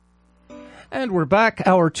And we're back,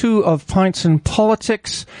 hour 2 of Pints and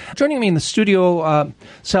Politics. Joining me in the studio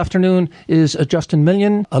this afternoon is Justin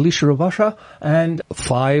Millian, Alicia Ravasha, and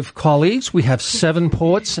 5 colleagues. We have 7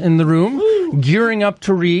 poets in the room, gearing up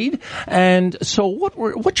to read. And so what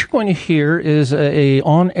you're going to hear is a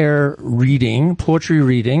on-air reading, poetry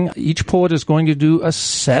reading. Each poet is going to do a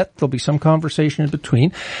set. There'll be some conversation in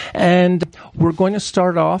between. And we're going to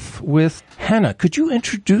start off with Hannah. Could you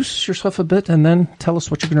introduce yourself a bit and then tell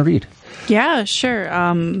us what you're going to read? Yeah, sure.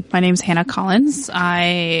 My name's Hannah Collins.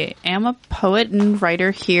 I am a poet and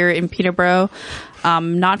writer here in Peterborough.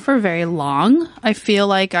 Not for very long. I feel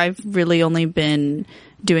like I've really only been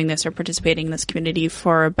doing this or participating in this community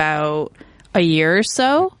for about a year or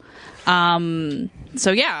so. But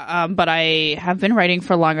I have been writing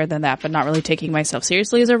for longer than that, but not really taking myself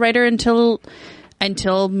seriously as a writer until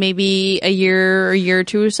maybe a year or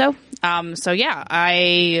two or so.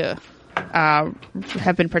 I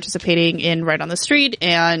have been participating in Right on the Street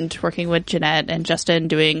and working with Jeanette and Justin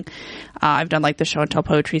doing, I've done like the Show and Tell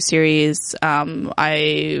Poetry series.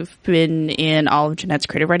 I've been in all of Jeanette's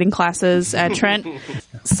creative writing classes at Trent.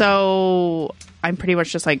 So I'm pretty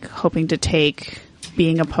much just like hoping to take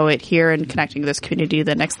being a poet here and connecting this community to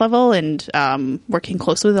the next level and working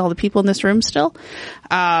closely with all the people in this room still.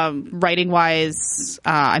 Writing wise,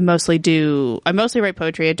 I mostly write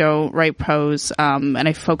poetry. I don't write prose, and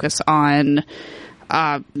I focus on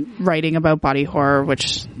writing about body horror,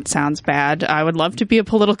 which sounds bad. I would love to be a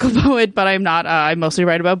political poet, but I'm not. I mostly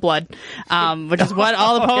write about blood, which is what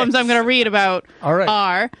all the poems I'm going to read about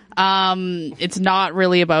are. It's not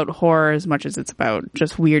really about horror as much as it's about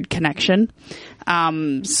just weird connection.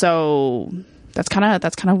 So that's kind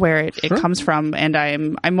of where it comes from. And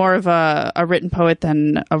I'm more of a written poet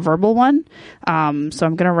than a verbal one. So I'm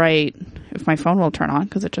going to write, if my phone will turn on,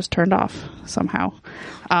 because it just turned off somehow.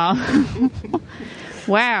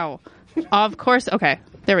 Wow. Of course. Okay.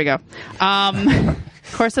 There we go. Of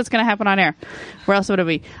course that's going to happen on air. Where else would it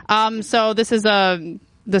be? So this is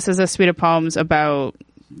a suite of poems about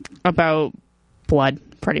blood,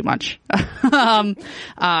 pretty much.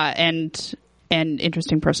 And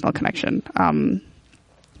interesting personal connection.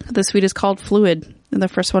 The suite is called Fluid, and the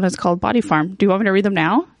first one is called Body Farm. Do you want me to read them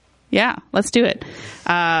now? Yeah, let's do it.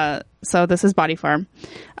 So this is Body Farm.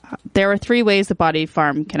 There are 3 ways the Body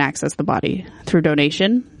Farm can access the body: through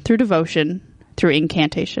donation, through devotion, through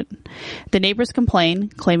incantation. The neighbors complain,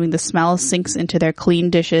 claiming the smell sinks into their clean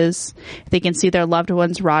dishes. They can see their loved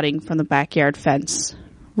ones rotting from the backyard fence,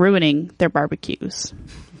 ruining their barbecues.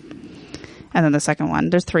 And then the second one,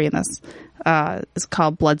 there's 3 in this, is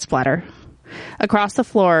called Blood Splatter. Across the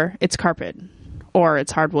floor, it's carpet, or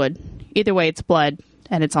it's hardwood. Either way, it's blood,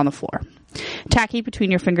 and it's on the floor. Tacky between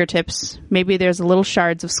your fingertips. Maybe there's a little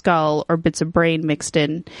shards of skull or bits of brain mixed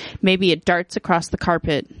in. Maybe it darts across the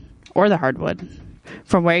carpet, or the hardwood,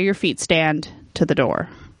 from where your feet stand to the door.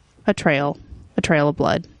 A trail of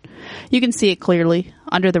blood. You can see it clearly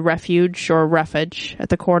under the refuge or roughage at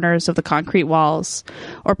the corners of the concrete walls,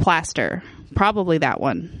 or plaster. Probably that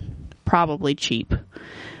one. Probably cheap.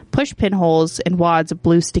 Push pinholes and wads of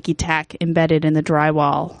blue sticky tack embedded in the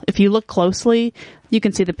drywall. If you look closely, you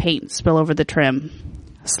can see the paint spill over the trim.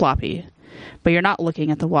 Sloppy. But you're not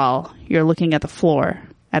looking at the wall. You're looking at the floor,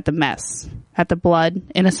 at the mess, at the blood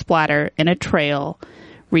in a splatter, in a trail,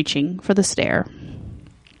 reaching for the stair.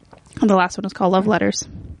 And the last one is called Love Letters.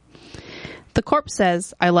 The corpse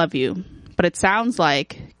says, I love you, but it sounds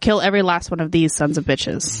like, kill every last one of these sons of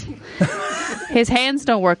bitches. His hands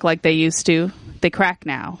don't work like they used to. They crack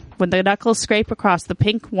now. When the knuckles scrape across the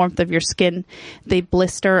pink warmth of your skin, they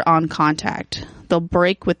blister on contact. They'll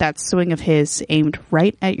break with that swing of his aimed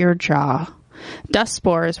right at your jaw. Dust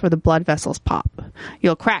spores where the blood vessels pop.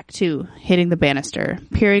 You'll crack, too, hitting the banister,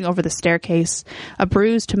 peering over the staircase, a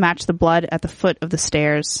bruise to match the blood at the foot of the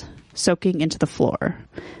stairs, soaking into the floor,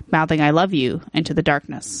 mouthing I love you into the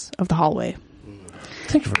darkness of the hallway.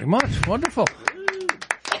 Thank you very much. Wonderful.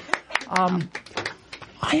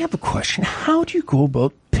 I have a question. How do you go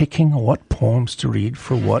about picking what poems to read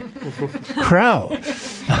for what crowd?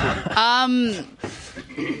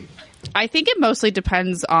 I think it mostly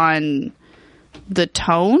depends on the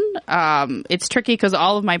tone. It's tricky because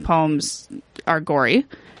all of my poems are gory.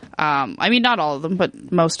 I mean, not all of them,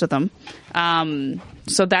 but most of them.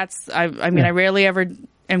 So that's, I rarely ever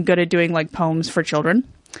am good at doing like poems for children.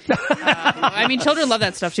 I mean, children love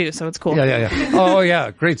that stuff too, so it's cool. Yeah. Oh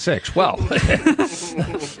yeah, grade 6. Well.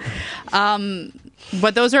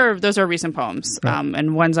 But those are recent poems,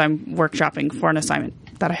 and ones I'm workshopping for an assignment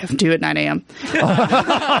that I have to do at 9 a.m.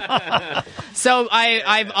 So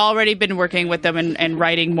I've already been working with them and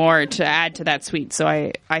writing more to add to that suite. So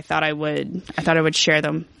I thought I would share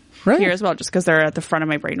them here as well, just because they're at the front of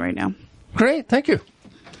my brain right now. Great, thank you.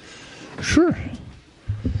 Sure.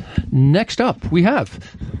 Next up, we have...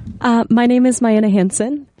 My name is Mayana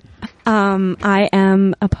Hansen. I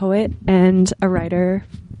am a poet and a writer.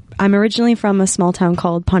 I'm originally from a small town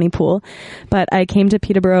called Pontypool, but I came to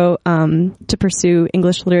Peterborough to pursue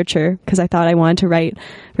English literature because I thought I wanted to write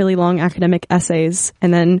really long academic essays.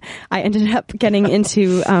 And then I ended up getting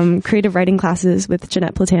into creative writing classes with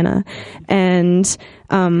Jeanette Platana. And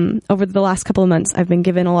over the last couple of months, I've been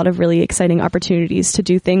given a lot of really exciting opportunities to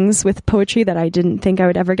do things with poetry that I didn't think I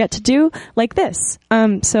would ever get to do, like this.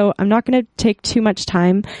 So I'm not going to take too much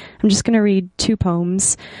time. I'm just going to read 2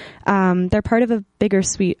 poems. They're part of a bigger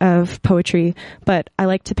suite of poetry, but I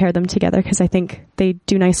like to pair them together because I think they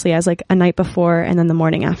do nicely as like a night before and then the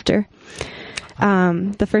morning after.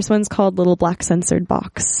 The first one's called Little Black Censored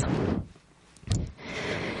Box.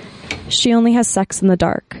 She only has sex in the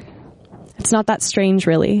dark. It's not that strange,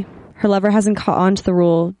 really. Her lover hasn't caught on to the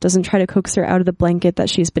rule, doesn't try to coax her out of the blanket that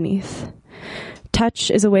she's beneath. Touch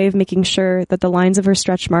is a way of making sure that the lines of her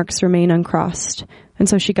stretch marks remain uncrossed, and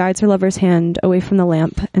so she guides her lover's hand away from the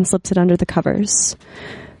lamp and slips it under the covers.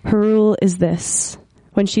 Her rule is this: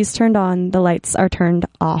 when she's turned on, the lights are turned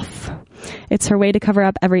off. It's her way to cover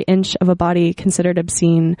up every inch of a body considered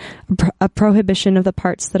obscene, a prohibition of the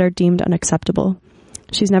parts that are deemed unacceptable.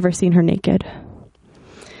 She's never seen her naked.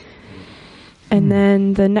 And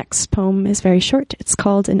then the next poem is very short. It's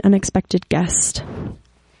called An Unexpected Guest.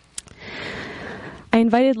 I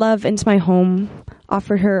invited love into my home,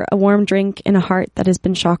 offered her a warm drink in a heart that has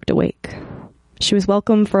been shocked awake. She was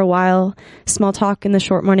welcome for a while, small talk in the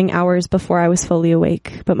short morning hours before I was fully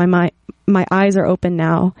awake, but my eyes are open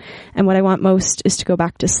now, and what I want most is to go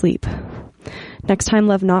back to sleep. Next time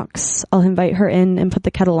love knocks, I'll invite her in and put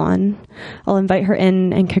the kettle on. I'll invite her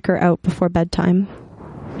in and kick her out before bedtime.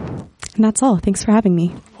 And that's all. Thanks for having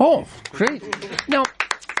me. Oh, great. Now,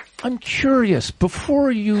 I'm curious,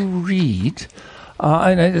 before you read,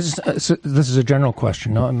 and this is a general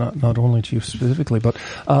question, not only to you specifically, but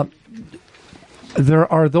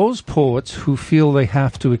there are those poets who feel they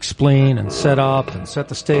have to explain and set up and set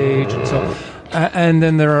the stage, and so, and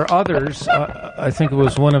then there are others. I think it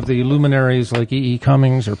was one of the luminaries like E.E.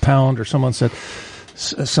 Cummings or Pound or someone said,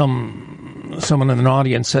 someone in an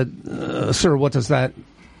audience said, "Sir, what does that?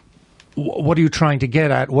 What are you trying to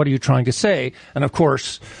get at? What are you trying to say?" And of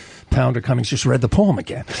course, Pound or Cummings just read the poem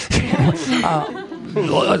again.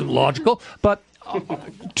 Logical, but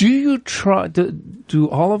do you try? Do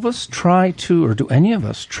all of us try to, or do any of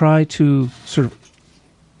us try to sort of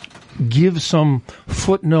give some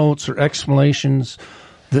footnotes or explanations?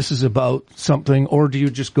 This is about something, or do you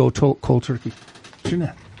just go cold turkey?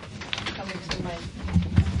 Jeanette.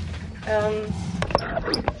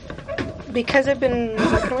 Because I've been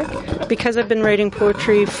writing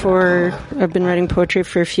poetry for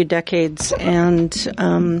a few decades, and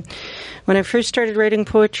when I first started writing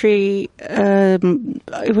poetry, I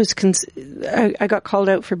got called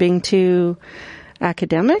out for being too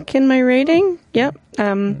academic in my writing. Yep.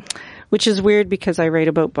 Which is weird because I write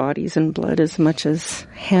about bodies and blood as much as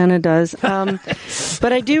Hannah does.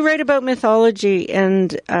 But I do write about mythology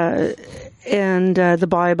and the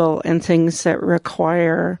Bible and things that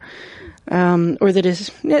require, or that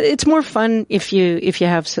is, it's more fun if you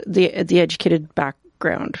have the educated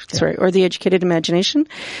background, or the educated imagination.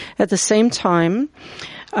 At the same time,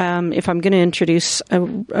 if I'm going to introduce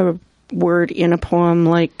a word in a poem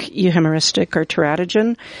like euhemeristic or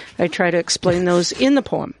teratogen, I try to explain those in the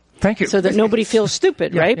poem. Thank you. So that nobody feels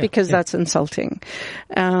stupid, right? Because that's insulting.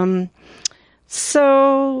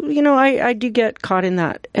 So, I do get caught in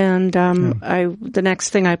that. And, the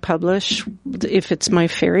next thing I publish, if it's my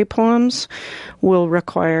fairy poems, will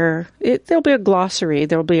require, there'll be a glossary.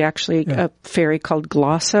 There'll be actually a fairy called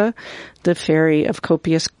Glossa, the fairy of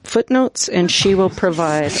copious footnotes, and she will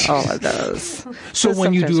provide all of those. So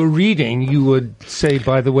when you do a reading, you would say,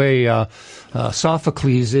 by the way,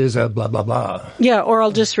 Sophocles is a blah, blah, blah. Yeah, or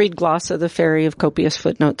I'll just read Glossa, the fairy of copious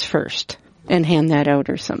footnotes first, and hand that out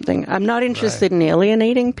or something. I'm not interested in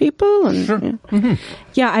alienating people. And, sure. Yeah. Mm-hmm.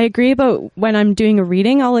 Yeah, I agree about when I'm doing a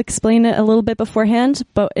reading, I'll explain it a little bit beforehand.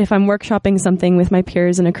 But if I'm workshopping something with my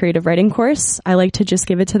peers in a creative writing course, I like to just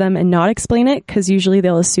give it to them and not explain it, because usually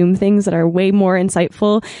they'll assume things that are way more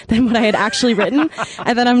insightful than what I had actually written.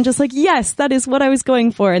 And then I'm just like, yes, that is what I was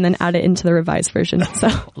going for, and then add it into the revised version. So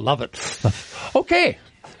Love it. Okay,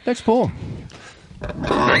 next poem.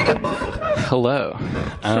 Hello.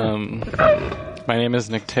 My name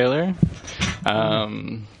is Nick Taylor.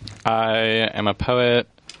 I am a poet,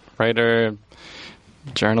 writer,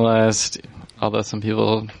 journalist, although some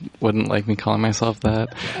people wouldn't like me calling myself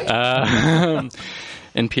that.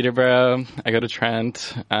 in Peterborough. I go to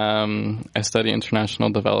Trent. I study international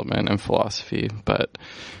development and philosophy, but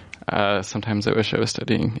sometimes I wish I was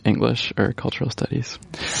studying English or cultural studies.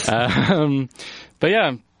 But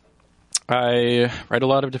yeah, I write a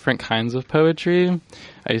lot of different kinds of poetry.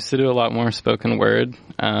 I used to do a lot more spoken word,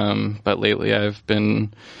 but lately I've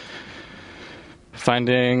been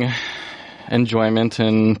finding enjoyment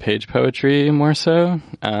in page poetry more so,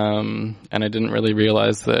 and I didn't really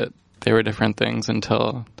realize that they were different things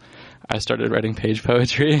until I started writing page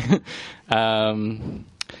poetry.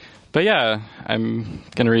 But yeah, I'm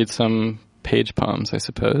going to read some page poems, I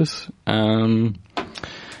suppose.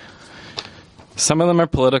 Some of them are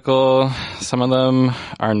political, some of them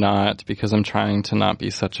are not, because I'm trying to not be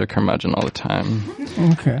such a curmudgeon all the time.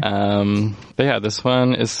 Okay. But yeah, this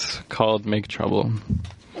one is called Make Trouble.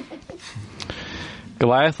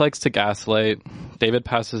 Goliath likes to gaslight. David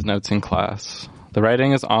passes notes in class. The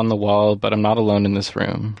writing is on the wall, but I'm not alone in this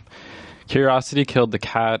room. Curiosity killed the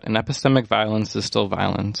cat, and epistemic violence is still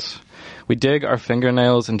violence. We dig our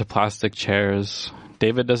fingernails into plastic chairs.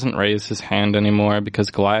 David doesn't raise his hand anymore because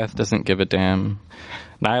Goliath doesn't give a damn.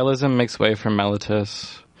 Nihilism makes way for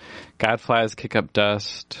Meletus. Gadflies kick up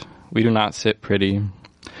dust. We do not sit pretty.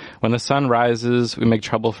 When the sun rises, we make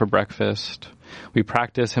trouble for breakfast. We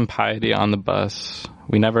practice impiety on the bus.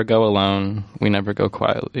 We never go alone. We never go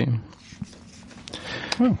quietly.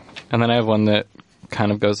 And then I have one that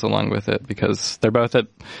kind of goes along with it because they're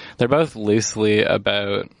both loosely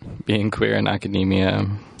about being queer in academia.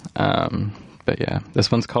 But yeah,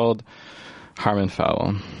 this one's called Harm and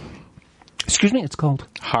Foul. Excuse me, it's called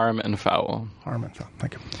Harm and Foul. Harm and Foul.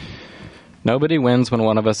 Thank you. Nobody wins when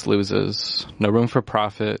one of us loses. No room for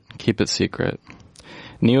profit. Keep it secret.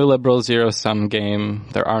 Neoliberal zero-sum game.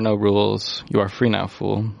 There are no rules. You are free now,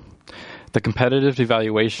 fool. The competitive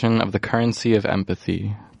devaluation of the currency of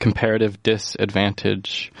empathy. Comparative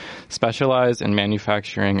disadvantage. Specialize in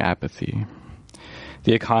manufacturing apathy.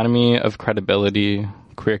 The economy of credibility.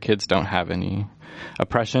 Queer kids don't have any.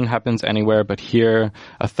 Oppression happens anywhere but here,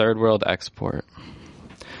 a third world export.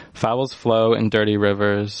 Fouls flow in dirty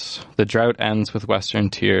rivers. The drought ends with western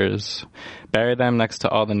tears. Bury them next to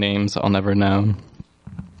all the names I'll never know.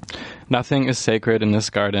 Nothing is sacred in this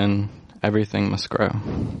garden. Everything must grow.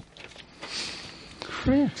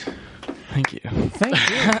 Great. Thank you. Thank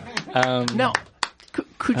you. Now,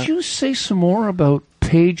 could you say some more about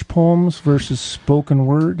page poems versus spoken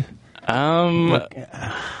word?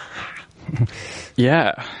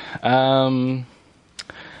 Yeah. I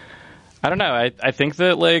don't know. I think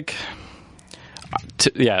that, like,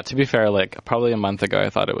 to be fair, like, probably a month ago I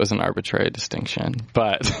thought it was an arbitrary distinction,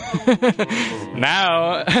 but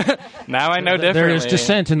now I know differently. There is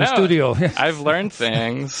dissent in the studio. I've learned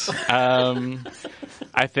things.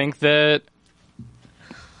 I think that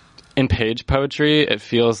in page poetry, it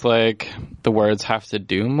feels like the words have to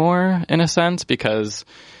do more in a sense because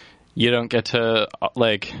you don't get to,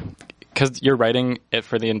 like, because you're writing it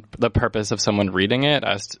for the purpose of someone reading it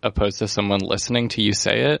as opposed to someone listening to you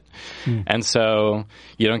say it. And so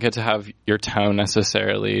you don't get to have your tone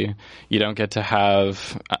necessarily. You don't get to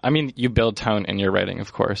have, I mean, you build tone in your writing,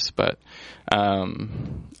 of course, but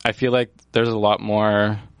I feel like there's a lot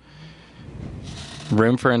more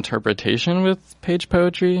room for interpretation with page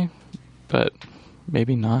poetry, but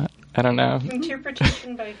maybe not. I don't know.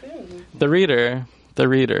 Interpretation by whom? The reader.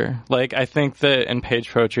 Like, I think that in page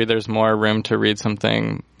poetry, there's more room to read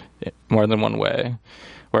something more than one way.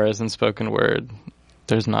 Whereas in spoken word,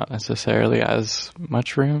 there's not necessarily as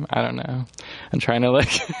much room. I don't know. I'm trying to,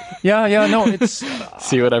 like... No, it's...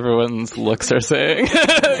 see what everyone's looks are saying.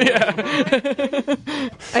 Yeah.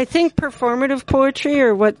 I think performative poetry,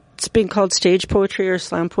 or what's being called stage poetry or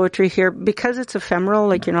slam poetry here, because it's ephemeral,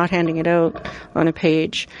 like you're not handing it out on a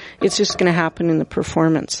page, it's just going to happen in the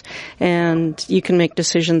performance. And you can make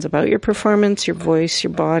decisions about your performance, your voice,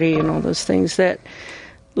 your body, and all those things that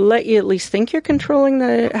let you at least think you're controlling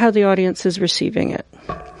how the audience is receiving it.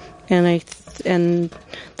 And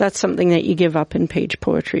that's something that you give up in page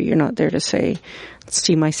poetry. You're not there to say,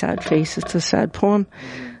 see my sad face, it's a sad poem.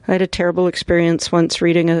 I had a terrible experience once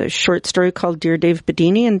reading a short story called Dear Dave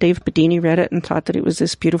Bedini, and Dave Bedini read it and thought that it was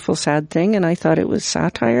this beautiful sad thing, and I thought it was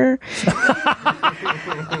satire.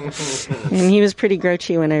 And he was pretty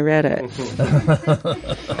grouchy when I read it.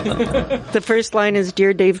 The first line is,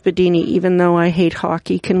 Dear Dave Bedini, even though I hate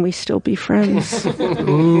hockey, can we still be friends?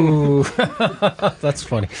 Ooh, that's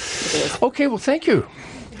funny. Okay, well, thank you.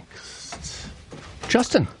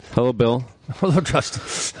 Justin. Hello, Bill. Hello,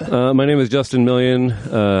 Justin. My name is Justin Million.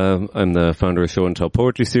 I'm the founder of Show and Tell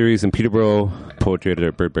Poetry Series in Peterborough, poetry editor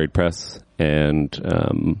at Bird Braid Press, and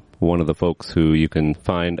one of the folks who you can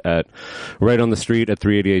find at right on the street at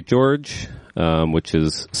 388 George, which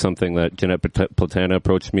is something that Jeanette Platana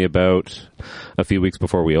approached me about a few weeks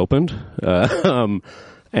before we opened.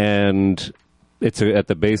 And it's at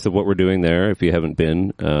the base of what we're doing there. If you haven't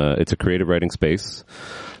been, it's a creative writing space.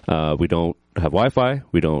 We don't have Wi-Fi.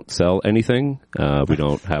 We don't sell anything. We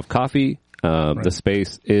don't have coffee. The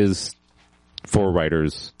space is for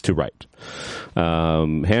writers to write.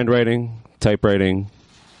 Handwriting, typewriting,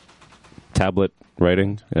 tablet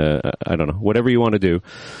writing, I don't know, whatever you want to do.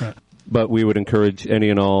 Right. But we would encourage any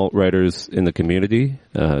and all writers in the community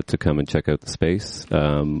to come and check out the space.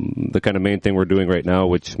 The kind of main thing we're doing right now,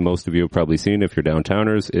 which most of you have probably seen if you're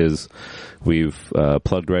downtowners, is we've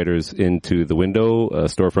plugged writers into the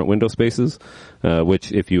storefront window spaces,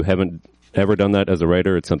 which if you haven't ever done that as a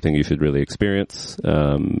writer, it's something you should really experience.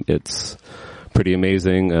 It's pretty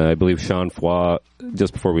amazing. I believe Sean Foy,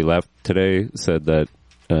 just before we left today, said that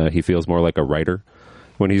he feels more like a writer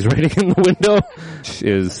when he's writing in the window, which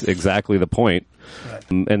is exactly the point.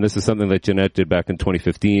 Right. And this is something that Jeanette did back in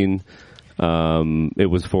 2015. It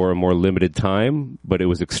was for a more limited time, but it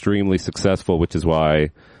was extremely successful, which is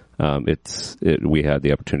why we had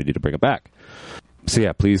the opportunity to bring it back. So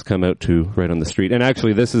yeah, please come out to Right on the Street. And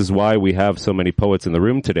actually, this is why we have so many poets in the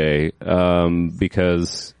room today,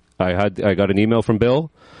 because I got an email from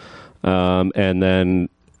Bill, and then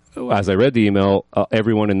as I read the email,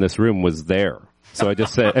 everyone in this room was there. So I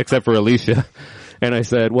just said, except for Alicia, and I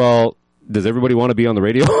said, well, does everybody want to be on the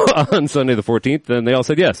radio on Sunday the 14th? And they all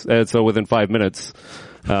said yes. And so within 5 minutes,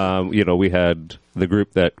 we had the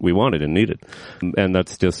group that we wanted and needed. And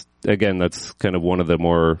that's just, again, that's kind of one of the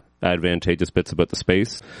more advantageous bits about the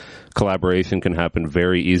space. Collaboration can happen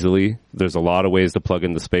very easily. There's a lot of ways to plug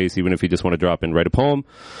in the space, even if you just want to drop in, write a poem,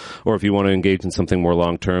 or if you want to engage in something more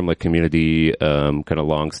long-term, like community, kind of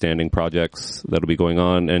long-standing projects that'll be going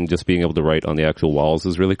on, and just being able to write on the actual walls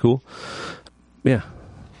is really cool. Yeah.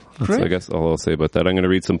 That's, I guess, all I'll say about that. I'm going to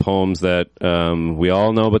read some poems that we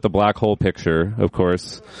all know about the black hole picture, of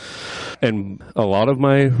course. And a lot of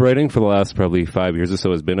my writing for the last probably 5 years or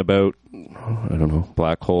so has been about, I don't know,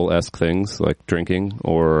 black hole-esque things like drinking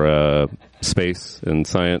or space and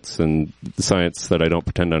science that I don't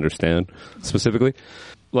pretend to understand specifically,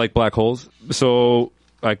 like black holes. So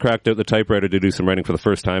I cracked out the typewriter to do some writing for the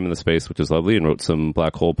first time in the space, which is lovely, and wrote some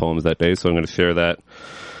black hole poems that day. So I'm going to share that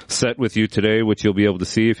set with you today, which you'll be able to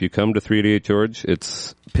see if you come to 388 George.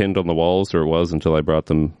 It's pinned on the walls, or it was until I brought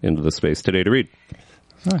them into the space today to read.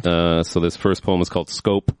 Nice. So this first poem is called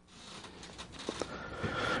Scope.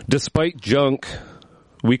 Despite junk,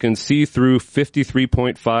 we can see through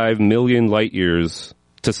 53.5 million light years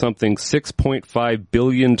to something 6.5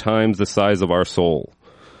 billion times the size of our soul.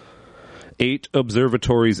 8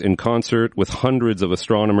 observatories in concert with hundreds of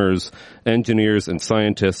astronomers, engineers, and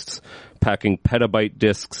scientists packing petabyte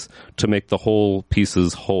disks to make the whole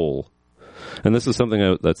pieces whole. And this is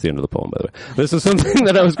something that's the end of the poem, by the way. This is something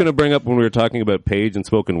that I was going to bring up when we were talking about page and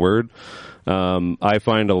spoken word. I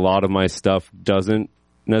find a lot of my stuff doesn't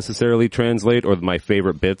necessarily translate, or my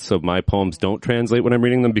favorite bits of my poems don't translate when I'm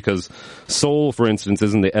reading them, because soul, for instance,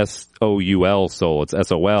 isn't the S-O-U-L soul. It's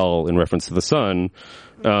S-O-L in reference to the sun.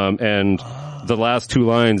 And the last 2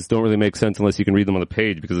 lines don't really make sense unless you can read them on the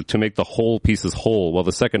page, because to make the whole pieces whole, well,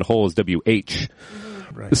 the second whole is W-H.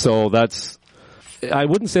 Right. So I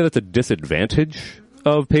wouldn't say that's a disadvantage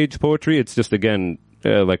of page poetry. It's just, again,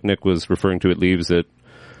 like Nick was referring to, it leaves it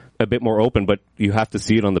a bit more open, but you have to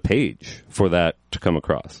see it on the page for that to come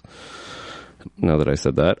across. Now that I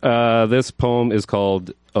said that, this poem is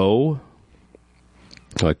called O,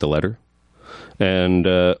 like the letter. And,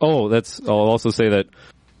 I'll also say that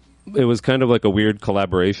it was kind of like a weird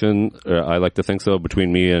collaboration, I like to think so,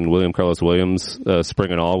 between me and William Carlos Williams,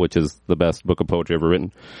 Spring and All, which is the best book of poetry ever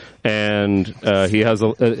written. And he has,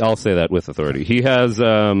 I'll say that with authority. He has,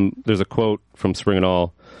 there's a quote from Spring and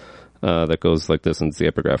All that goes like this, and it's the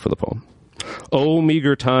epigraph for the poem. Oh,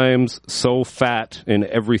 meager times, so fat in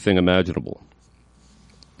everything imaginable.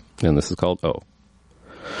 And this is called O.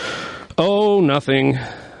 Oh, nothing.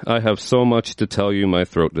 I have so much to tell you, my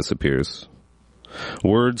throat disappears.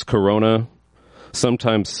 Words corona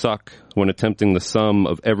sometimes suck when attempting the sum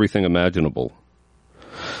of everything imaginable.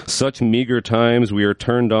 Such meager times we are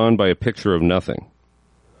turned on by a picture of nothing.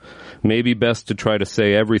 Maybe best to try to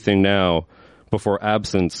say everything now before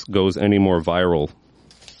absence goes any more viral.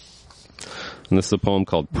 And this is a poem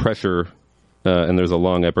called Pressure, and there's a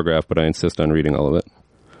long epigraph, but I insist on reading all of it.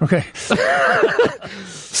 Okay.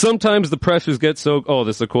 Sometimes the pressures get so... Oh,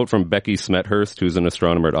 this is a quote from Becky Smethurst, who's an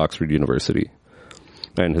astronomer at Oxford University.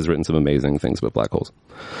 and has written some amazing things about black holes.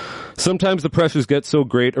 Sometimes the pressures get so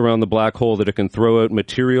great around the black hole that it can throw out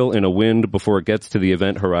material in a wind before it gets to the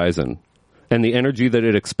event horizon. And the energy that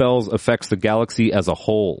it expels affects the galaxy as a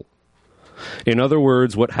whole. In other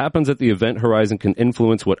words, what happens at the event horizon can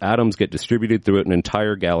influence what atoms get distributed throughout an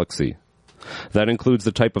entire galaxy. That includes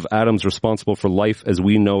the type of atoms responsible for life as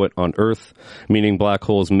we know it on Earth, meaning black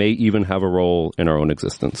holes may even have a role in our own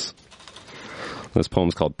existence. This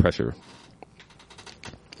poem's called Pressure.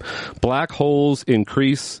 Black holes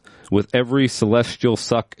increase with every celestial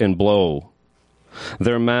suck and blow.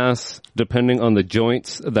 Their mass depending on the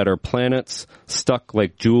joints that are planets stuck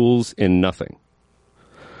like jewels in nothing.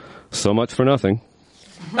 So much for nothing.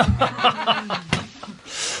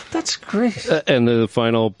 That's great. And the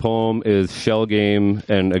final poem is Shell Game,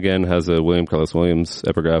 and again has a William Carlos Williams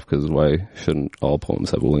epigraph, because why shouldn't all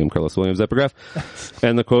poems have a William Carlos Williams epigraph?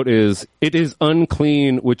 And the quote is, "It is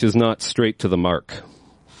unclean which is not straight to the mark."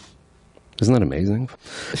 Isn't that amazing?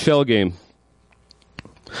 Shell Game.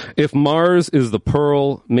 If Mars is the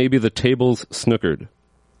pearl, maybe the table's snookered.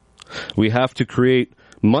 We have to create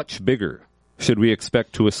much bigger should we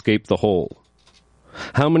expect to escape the hole.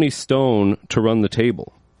 How many stone to run the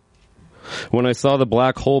table? When I saw the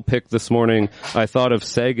black hole pic this morning, I thought of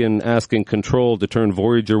Sagan asking Control to turn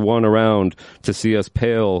Voyager 1 around to see us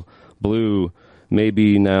pale, blue,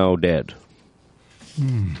 maybe now dead.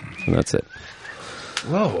 And that's it.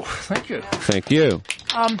 Whoa, thank you. Thank you.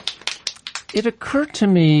 It occurred to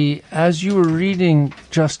me as you were reading,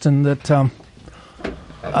 Justin, that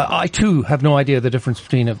I too have no idea the difference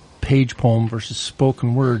between a page poem versus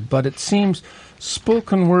spoken word, but it seems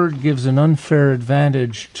spoken word gives an unfair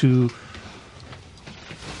advantage to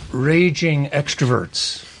raging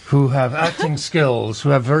extroverts who have acting skills, who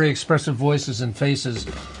have very expressive voices and faces,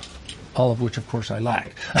 all of which, of course, I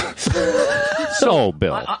lack. So,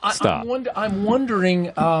 Bill, stop. I'm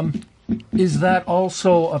wondering, is that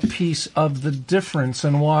also a piece of the difference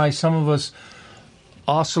and why some of us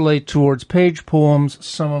oscillate towards page poems,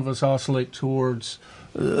 some of us oscillate towards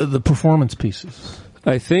the performance pieces?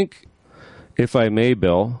 I think, if I may,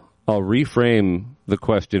 Bill, I'll reframe the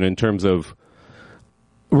question in terms of...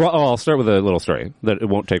 I'll start with a little story that it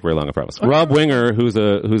won't take very long, I promise. Okay. Rob Winger, who's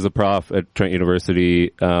a prof at Trent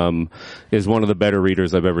University, is one of the better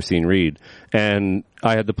readers I've ever seen read. And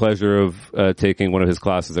I had the pleasure of taking one of his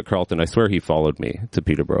classes at Carleton. I swear he followed me to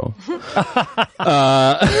Peterborough.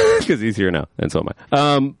 Because he's here now, and so am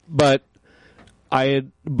I. But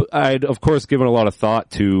I'd of course given a lot of thought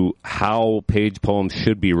to how page poems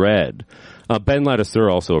should be read. Ben Ladouceur,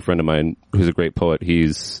 also a friend of mine, who's a great poet,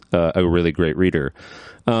 he's a really great reader.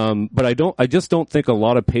 But I just don't think a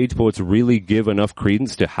lot of page poets really give enough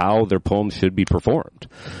credence to how their poems should be performed.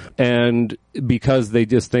 And because they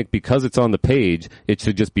just think because it's on the page, it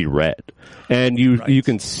should just be read. And you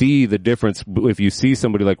can see the difference if you see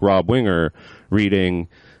somebody like Rob Winger reading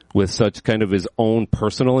with such kind of his own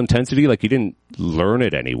personal intensity, like he didn't learn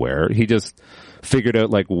it anywhere. He just figured out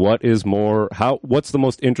like what's the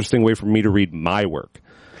most interesting way for me to read my work.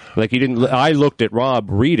 Like I looked at Rob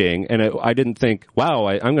reading and I didn't think, wow,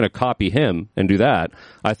 I'm going to copy him and do that.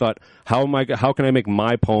 I thought, how can I make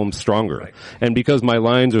my poem stronger? Right. And because my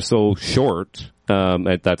lines are so short,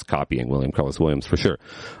 that's copying William Carlos Williams for sure.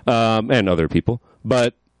 And other people.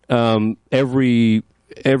 But,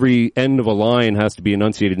 every end of a line has to be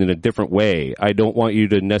enunciated in a different way. I don't want you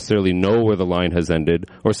to necessarily know where the line has ended,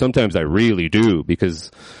 or sometimes I really do,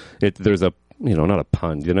 because there's a, not a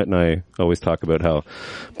pun. Jeanette and I always talk about how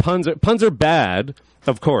puns are bad,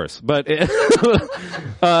 of course, but in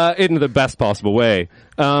the best possible way.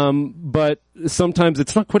 But sometimes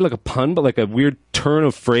it's not quite like a pun, but like a weird turn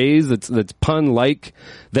of phrase that's pun-like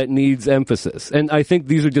that needs emphasis. And I think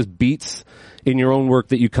these are just beats in your own work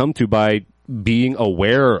that you come to by being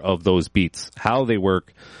aware of those beats, how they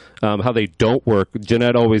work, how they don't work.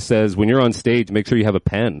 Jeanette always says, when you're on stage, make sure you have a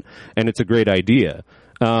pen. And it's a great idea.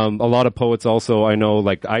 A lot of poets also, I know,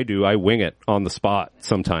 like I do, I wing it on the spot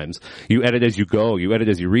sometimes. You edit as you go, you edit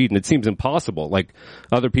as you read, and it seems impossible. Like,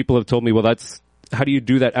 other people have told me, well, how do you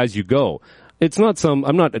do that as you go? It's not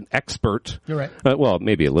I'm not an expert. You're right. Well,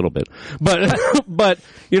 maybe a little bit. But,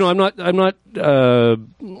 I'm not, I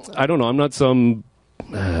don't know, I'm not some,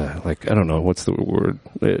 I don't know, what's the word?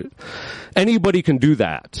 Anybody can do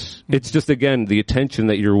that. It's just, again, the attention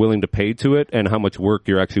that you're willing to pay to it and how much work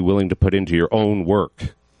you're actually willing to put into your own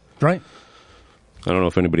work. Right. I don't know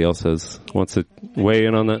if anybody else wants to weigh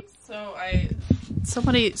in on that. So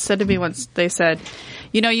somebody said to me once, they said,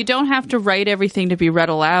 you don't have to write everything to be read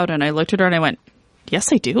aloud. And I looked at her and I went,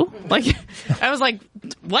 yes, I do. Like, I was like,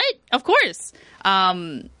 what? Of course.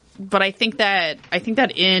 But I think that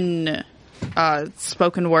in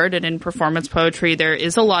spoken word and in performance poetry, there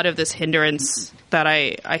is a lot of this hindrance that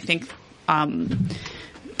I think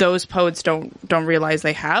those poets don't realize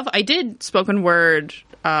they have. I did spoken word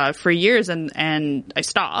for years and I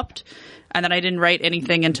stopped, and then I didn't write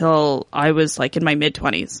anything until I was like in my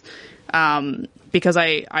mid-20s. Because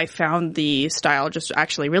I found the style just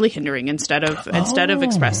actually really hindering instead of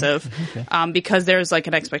expressive. Okay. Because there's like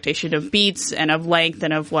an expectation of beats and of length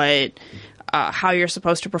and of what how you're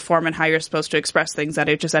supposed to perform and how you're supposed to express things, that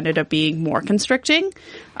it just ended up being more constricting.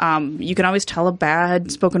 You can always tell a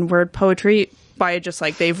bad spoken word poetry by just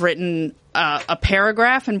like they've written a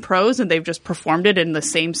paragraph in prose and they've just performed it in the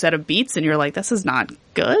same set of beats, and you're like, this is not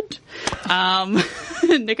good.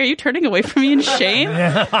 Nick, are you turning away from me in shame?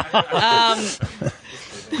 But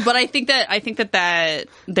I think that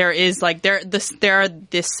there is like there are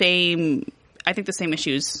the same. I think the same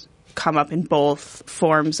issues come up in both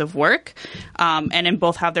forms of work, and in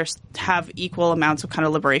both have equal amounts of kind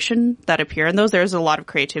of liberation that appear in those. There's a lot of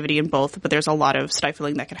creativity in both, but there's a lot of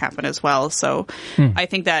stifling that can happen as well. So I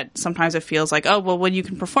think that sometimes it feels like, oh, well, when you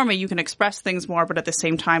can perform it, you can express things more, but at the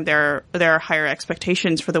same time, there are higher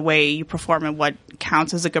expectations for the way you perform and what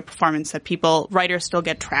counts as a good performance, that writers still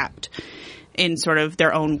get trapped in sort of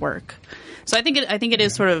their own work. So I think it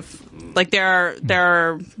is sort of like there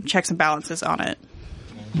are checks and balances on it.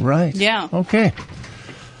 Right. Yeah. Okay.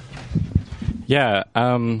 Yeah.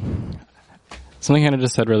 Something Hannah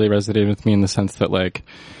just said really resonated with me in the sense that like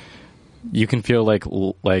you can feel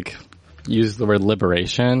like use the word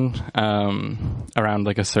liberation around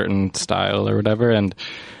like a certain style or whatever, and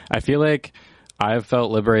I feel like I've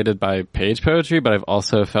felt liberated by page poetry, but I've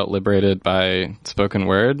also felt liberated by spoken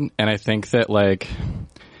word, and I think that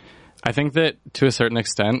to a certain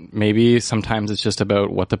extent, maybe sometimes it's just about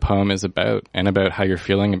what the poem is about and about how you're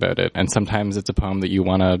feeling about it. And sometimes it's a poem that you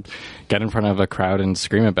want to get in front of a crowd and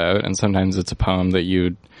scream about. And sometimes it's a poem that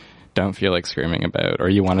you don't feel like screaming about, or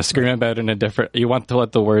you want to scream about you want to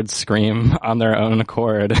let the words scream on their own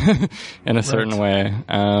accord in a certain way.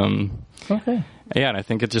 Okay. Yeah, and I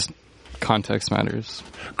think it just context matters.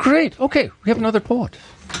 Great. Okay. We have another poet.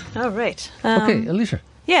 All right. Okay, Alicia.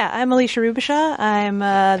 Yeah, I'm Alicia Rubisha. I'm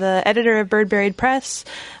the editor of Bird Buried Press,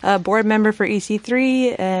 a board member for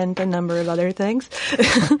EC3, and a number of other things.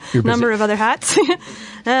 Number of other hats.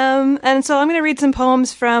 And so I'm going to read some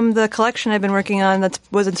poems from the collection I've been working on that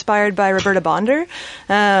was inspired by Roberta Bonder,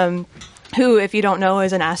 who, if you don't know,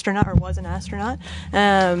 is an astronaut, or was an astronaut,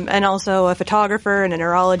 and also a photographer and a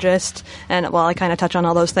neurologist. And, well, I kind of touch on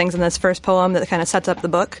all those things in this first poem that kind of sets up the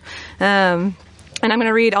book. And I'm going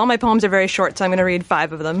to read, all my poems are very short, so I'm going to read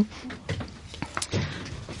 5 of them.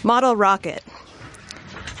 Model Rocket.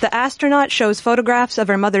 The astronaut shows photographs of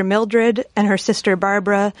her mother Mildred and her sister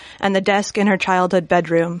Barbara and the desk in her childhood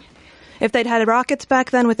bedroom. If they'd had rockets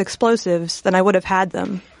back then with explosives, then I would have had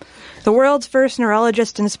them. The world's first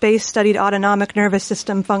neurologist in space studied autonomic nervous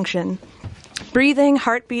system function. Breathing,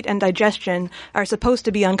 heartbeat, and digestion are supposed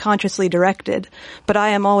to be unconsciously directed, but I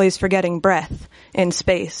am always forgetting breath in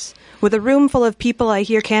space. With a room full of people, I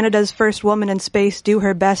hear Canada's first woman in space do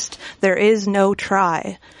her best. There is no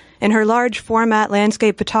try. In her large format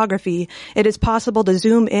landscape photography, it is possible to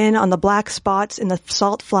zoom in on the black spots in the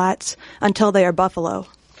salt flats until they are buffalo.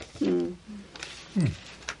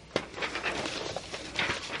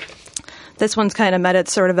 This one's kind of meta.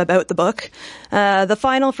 It's sort of about the book. The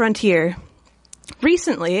Final Frontier.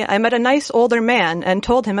 Recently, I met a nice older man and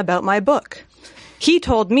told him about my book. He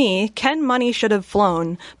told me Ken Money should have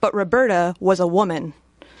flown, but Roberta was a woman.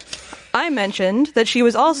 I mentioned that she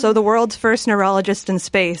was also the world's first neurologist in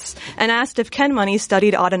space and asked if Ken Money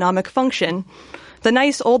studied autonomic function. The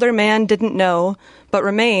nice older man didn't know, but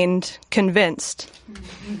remained convinced.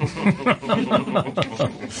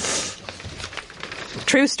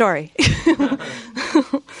 True story.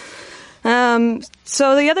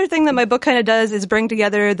 So the other thing that my book kind of does is bring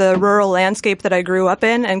together the rural landscape that I grew up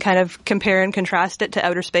in and kind of compare and contrast it to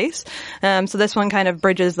outer space. So this one kind of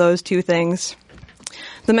bridges those two things.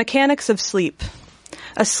 The mechanics of sleep.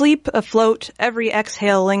 Asleep, afloat, every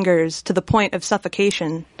exhale lingers to the point of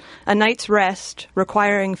suffocation. A night's rest,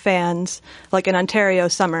 requiring fans, like an Ontario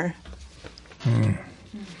summer. And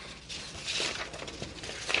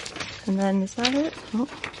then, is that it? Oh.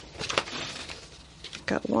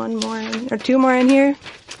 Got one more or 2 more in here.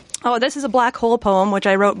 Oh, this is a black hole poem, which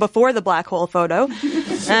I wrote before the black hole photo.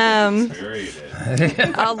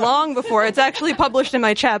 Long before. It's actually published in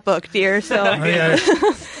my chapbook, dear. So,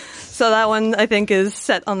 so that one, I think, is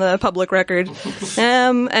set on the public record.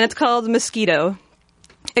 And it's called Mosquito.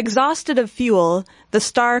 Exhausted of fuel, the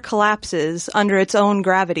star collapses under its own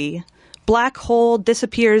gravity. Black hole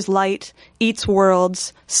disappears light, eats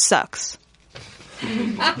worlds, sucks.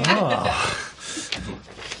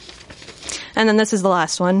 And then this is the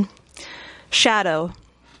last one. Shadow.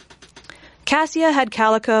 Cassia had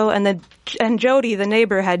Calico and Jody, the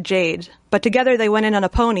neighbor, had Jade, but together they went in on a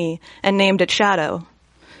pony and named it Shadow.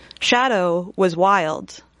 Shadow was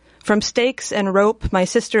wild. From stakes and rope, my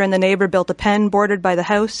sister and the neighbor built a pen bordered by the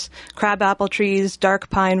house, crabapple trees,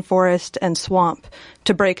 dark pine forest, and swamp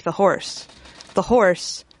to break the horse. The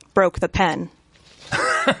horse broke the pen.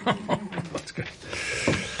 That's good.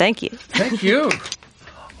 Thank you. Thank you.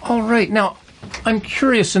 All right. Now, I'm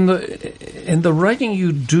curious, in the writing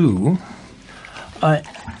you do,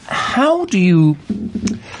 how do you...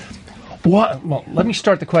 Well, let me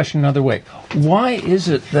start the question another way. Why is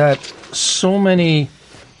it that so many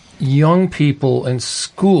young people in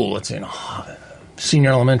school, let's say in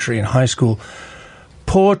senior elementary and high school,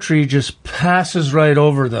 poetry just passes right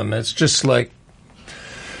over them? It's just like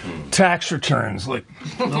tax returns. Like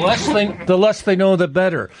the less they know, the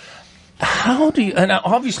better. How do you? And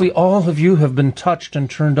obviously, all of you have been touched and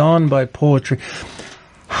turned on by poetry.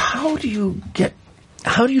 How do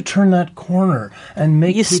you turn that corner and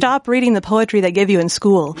make you stop reading the poetry they give you in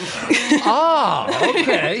school?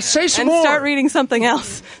 Okay. Say some more. And start reading something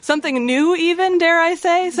else. Something new even, dare I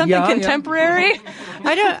say? Something contemporary?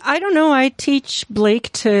 I don't know. I teach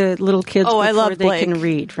Blake to little kids before I love they Blake. can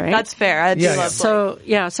read, right? That's fair. I do love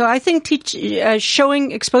Blake. So I think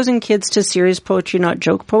exposing kids to serious poetry, not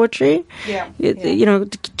joke poetry.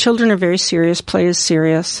 Children are very serious. Play is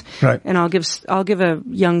serious. Right. And I'll give a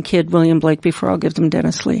young kid William Blake before I'll give them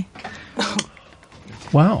Dennis Lee.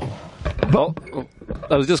 Wow. Well,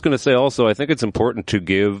 I was just going to say also, I think it's important to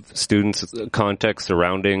give students context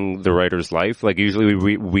surrounding the writer's life. Like usually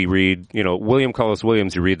we read, William Carlos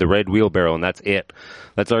Williams, you read The Red Wheelbarrow, and that's it.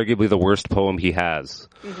 That's arguably the worst poem he has.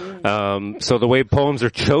 Mm-hmm. So the way poems are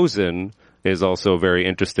chosen is also very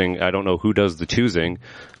interesting. I don't know who does the choosing,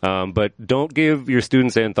 but don't give your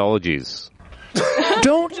students anthologies.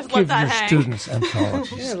 Don't give your students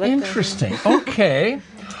anthologies. Interesting. Okay.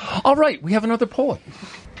 All right. We have another poet.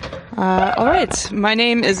 All right. My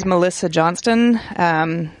name is Melissa Johnston,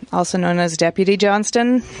 also known as Deputy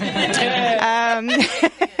Johnston.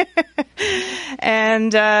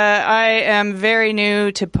 And I am very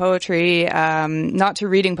new to poetry, not to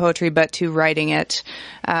reading poetry, but to writing it,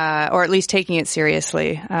 or at least taking it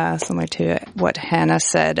seriously, similar to what Hannah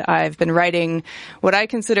said. I've been writing what I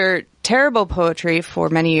consider terrible poetry for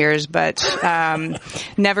many years, but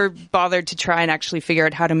never bothered to try and actually figure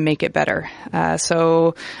out how to make it better.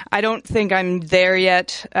 So I don't think I'm there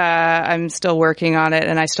yet. I'm still working on it,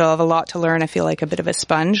 and I still have a lot to learn. I feel like a bit of a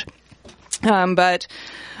sponge. But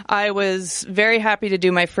I was very happy to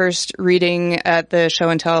do my first reading at the Show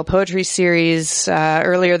and Tell Poetry Series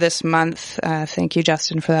earlier this month. Thank you,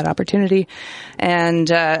 Justin, for that opportunity. And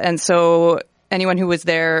so anyone who was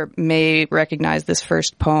there may recognize this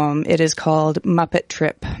first poem. It is called Muppet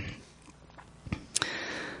Trip.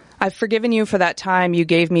 I've forgiven you for that time you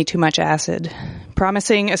gave me too much acid,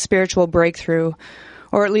 promising a spiritual breakthrough,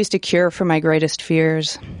 or at least a cure for my greatest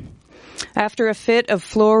fears. After a fit of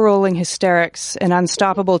floor-rolling hysterics and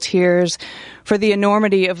unstoppable tears for the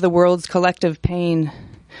enormity of the world's collective pain,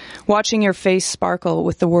 watching your face sparkle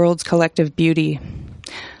with the world's collective beauty,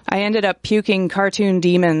 I ended up puking cartoon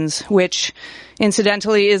demons, which,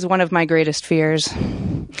 incidentally, is one of my greatest fears,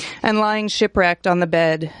 and lying shipwrecked on the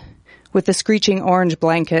bed with the screeching orange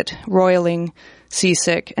blanket, roiling,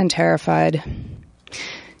 seasick, and terrified.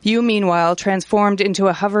 You, meanwhile, transformed into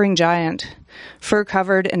a hovering giant,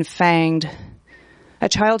 fur-covered and fanged, a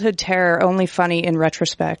childhood terror only funny in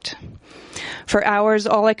retrospect. For hours,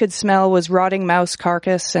 all I could smell was rotting mouse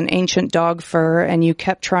carcass and ancient dog fur, and you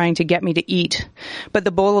kept trying to get me to eat. But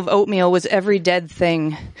the bowl of oatmeal was every dead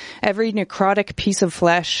thing, every necrotic piece of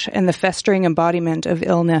flesh, and the festering embodiment of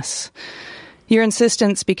illness. Your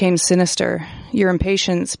insistence became sinister. Your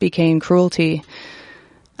impatience became cruelty.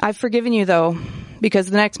 I've forgiven you, though, because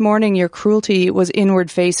the next morning your cruelty was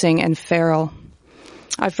inward-facing and feral.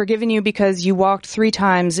 I've forgiven you because you walked 3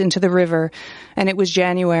 times into the river, and it was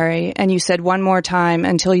January, and you said one more time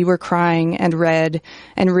until you were crying and red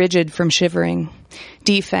and rigid from shivering,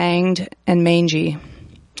 defanged and mangy.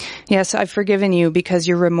 Yes, I've forgiven you because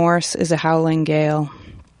your remorse is a howling gale.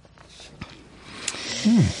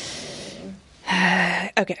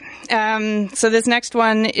 Okay. So this next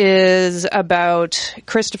one is about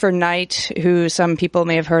Christopher Knight, who some people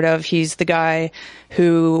may have heard of. He's the guy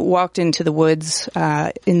who walked into the woods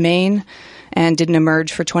in Maine and didn't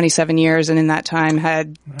emerge for 27 years, and in that time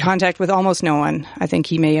had contact with almost no one. I think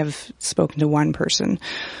he may have spoken to one person.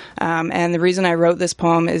 And the reason I wrote this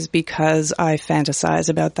poem is because I fantasize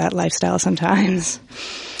about that lifestyle sometimes.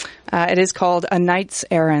 It is called A Knight's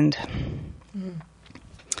Errand.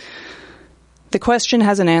 The question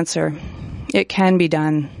has an answer. It can be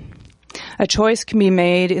done. A choice can be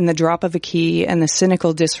made in the drop of a key and the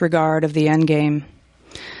cynical disregard of the endgame.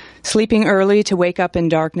 Sleeping early to wake up in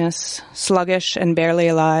darkness, sluggish and barely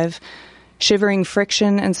alive, shivering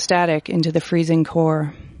friction and static into the freezing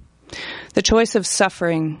core. The choice of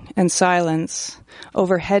suffering and silence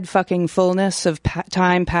over head-fucking fullness of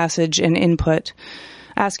time passage and input,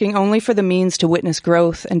 asking only for the means to witness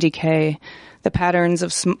growth and decay, the patterns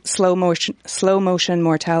of slow motion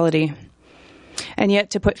mortality. And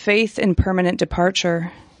yet to put faith in permanent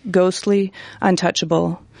departure, ghostly,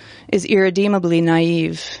 untouchable, is irredeemably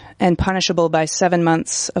naive and punishable by 7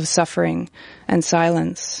 months of suffering and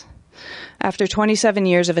silence. After 27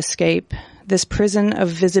 years of escape, this prison of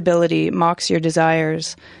visibility mocks your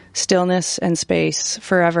desires, stillness and space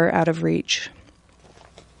forever out of reach.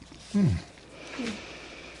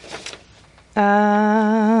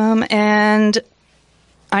 And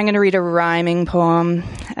I'm going to read a rhyming poem.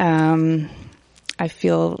 I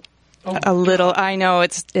feel a little, I know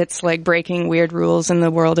it's like breaking weird rules in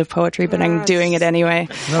the world of poetry, but I'm doing it anyway.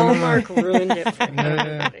 Hallmark ruined it for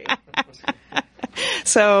everybody.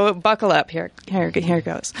 So buckle up. Here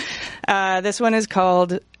goes. This one is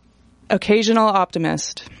called Occasional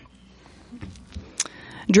Optimist.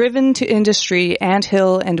 Driven to industry,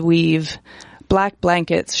 anthill and weave, black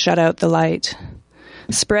blankets shut out the light.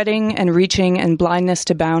 Spreading and reaching and blindness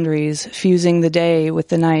to boundaries, fusing the day with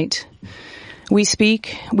the night. We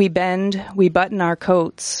speak, we bend, we button our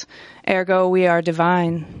coats, ergo we are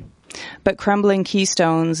divine. But crumbling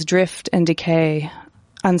keystones drift and decay,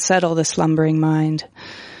 unsettle the slumbering mind.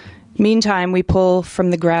 Meantime, we pull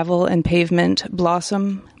from the gravel and pavement,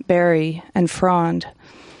 blossom, berry, and frond.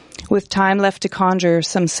 With time left to conjure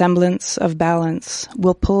some semblance of balance,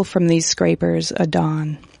 we'll pull from these scrapers a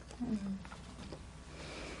dawn.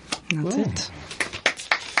 That's it.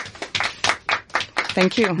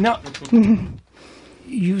 Thank you. Now,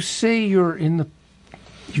 you say you've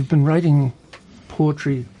been writing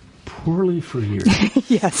poetry poorly for years.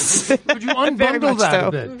 Yes. Could you unbundle that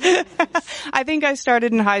a bit? I think I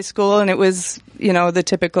started in high school and it was, the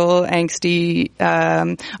typical angsty,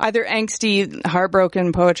 either angsty,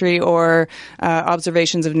 heartbroken poetry or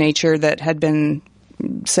observations of nature that had been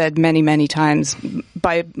said many, many times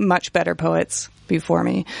by much better poets before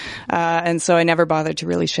me. And so I never bothered to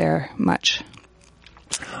really share much.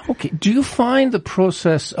 Okay. Do you find the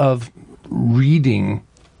process of reading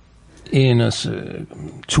to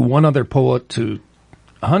one other poet, to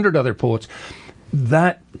 100 other poets,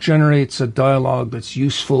 that generates a dialogue that's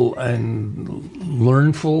useful and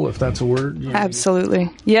learnful, if that's a word? Absolutely.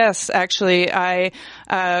 Yes, actually, my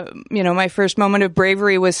first moment of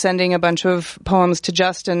bravery was sending a bunch of poems to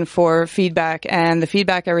Justin for feedback, and the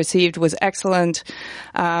feedback I received was excellent,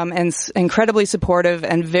 and incredibly supportive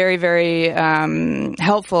and very, very,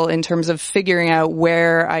 helpful in terms of figuring out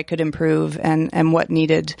where I could improve and what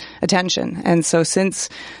needed attention. And so since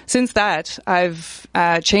that, I've,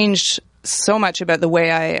 changed so much about the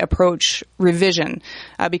way I approach revision,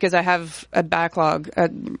 because I have a backlog,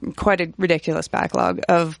 quite a ridiculous backlog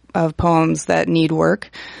of poems that need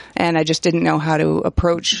work, and I just didn't know how to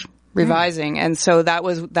approach revising, and so that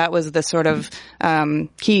was the sort of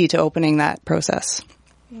key to opening that process,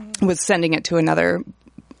 was sending it to another,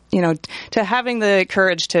 to having the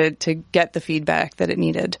courage to get the feedback that it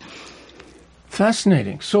needed.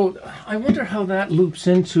 Fascinating. So I wonder how that loops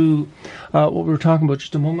into what we were talking about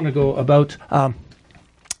just a moment ago about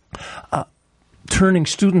turning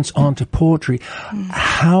students onto poetry.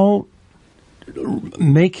 How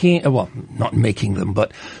not making them,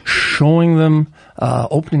 but showing them,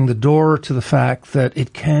 opening the door to the fact that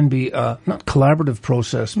it can be a not collaborative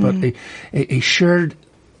process, but a shared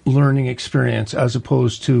learning experience, as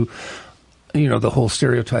opposed to the whole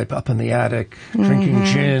stereotype up in the attic, drinking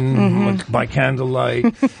gin by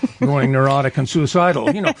candlelight, growing neurotic and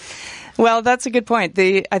suicidal, Well, that's a good point.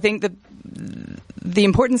 I think the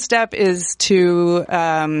important step is to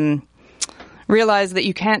realize that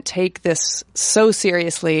you can't take this so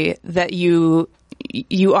seriously that you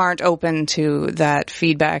aren't open to that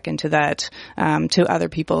feedback and to that to other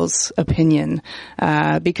people's opinion,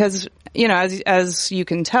 because as you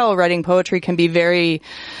can tell, writing poetry can be very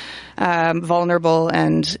vulnerable,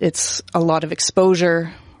 and it's a lot of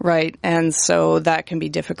exposure, right? And so that can be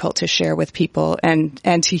difficult to share with people and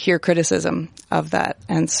to hear criticism of that.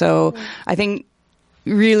 And so I think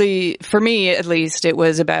really, for me at least, it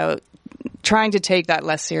was about trying to take that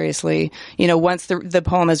less seriously. Once the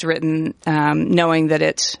poem is written, knowing that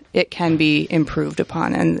it can be improved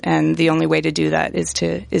upon, and the only way to do that is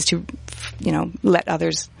to let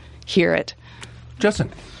others hear it.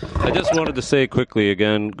 Justin. I just wanted to say quickly,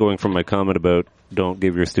 again, going from my comment about don't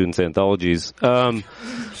give your students anthologies,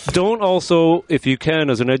 don't also, if you can,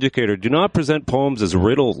 as an educator, do not present poems as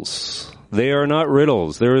riddles. They are not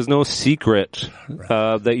riddles. There is no secret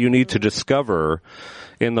that you need to discover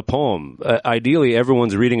in the poem. Ideally,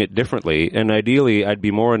 everyone's reading it differently, and ideally, I'd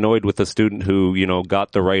be more annoyed with a student who,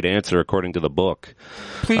 got the right answer according to the book.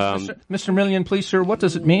 Please, Mr. Million, please, sir, what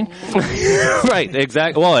does it mean? Right,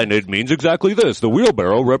 exactly. Well, and it means exactly this. The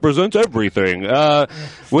wheelbarrow represents everything,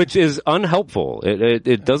 which is unhelpful.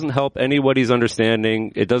 It doesn't help anybody's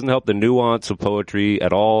understanding. It doesn't help the nuance of poetry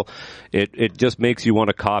at all. It just makes you want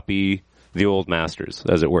to copy the old masters,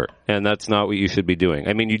 as it were. And that's not what you should be doing.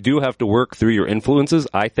 I mean, you do have to work through your influences,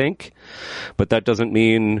 I think, but that doesn't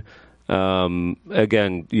mean,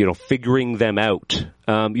 again, figuring them out.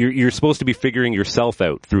 You're supposed to be figuring yourself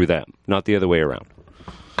out through them, not the other way around.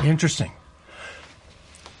 Interesting.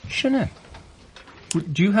 Shannon,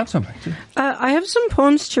 do you have something? I have some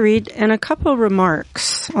poems to read and a couple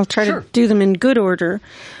remarks. I'll try to do them in good order.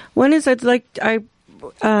 One is I would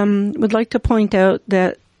like to point out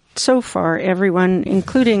that so far, everyone,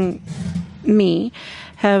 including me,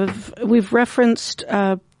 we've referenced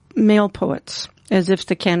male poets as if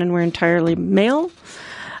the canon were entirely male.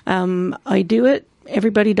 I do it.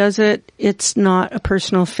 Everybody does it. It's not a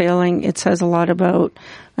personal failing. It says a lot about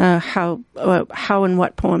how and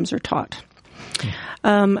what poems are taught.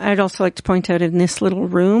 I'd also like to point out in this little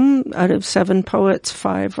room, out of 7 poets,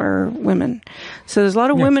 5 are women. So there's a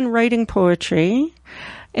lot of women writing poetry.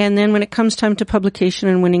 And then when it comes time to publication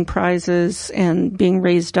and winning prizes and being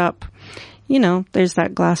raised up, there's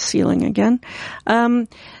that glass ceiling again. I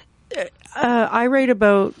write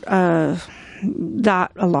about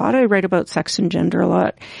that a lot. I write about sex and gender a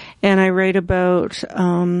lot. And I write about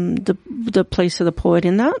the place of the poet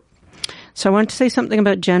in that. So I want to say something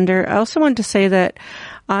about gender. I also want to say that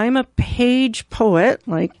I'm a page poet.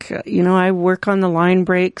 I work on the line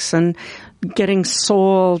breaks and getting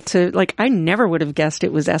soul to, I never would have guessed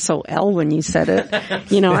it was SOL when you said it.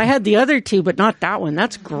 I had the other 2, but not that one.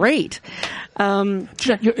 That's great.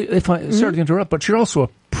 If I sorry to interrupt, but you're also a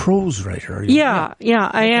prose writer, are you? Yeah,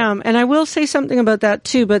 I am. And I will say something about that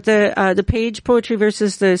too, but the page poetry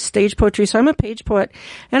versus the stage poetry. So I'm a page poet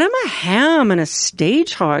and I'm a ham and a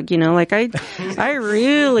stage hog, I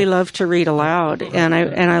really love to read aloud and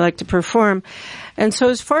I like to perform. And so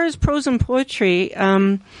as far as prose and poetry,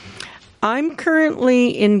 I'm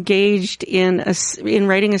currently engaged in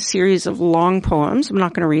writing a series of long poems. I'm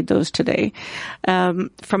not going to read those today.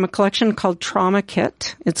 From a collection called Trauma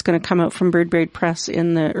Kit. It's going to come out from Birdbraid Press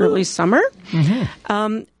in the early summer.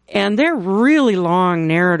 Mm-hmm. And they're really long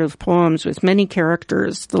narrative poems with many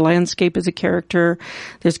characters. The landscape is a character.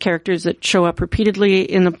 There's characters that show up repeatedly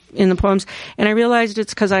in the poems. And I realized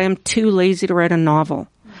it's because I am too lazy to write a novel.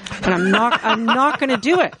 And I'm not going to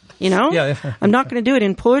do it. Yeah. I'm not going to do it.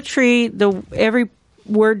 In poetry, every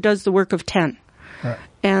word does the work of 10. Right.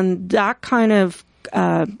 And that kind of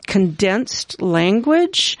condensed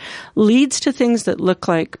language leads to things that look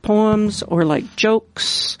like poems or like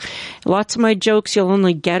jokes. Lots of my jokes you'll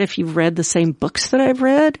only get if you've read the same books that I've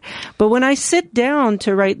read. But when I sit down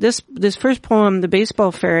to write this first poem, The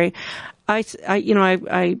Baseball Fairy, I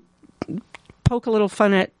poke a little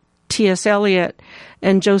fun at T.S. Eliot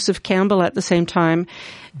and Joseph Campbell at the same time,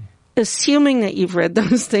 assuming that you've read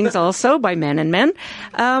those things also by men and men.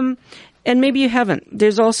 And maybe you haven't.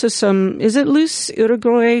 There's also is it Luce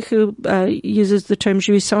Irigoyen who uses the term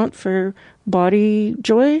jouissance for body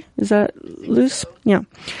joy? Is that Luce? Yeah.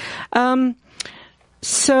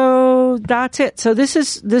 So that's it. So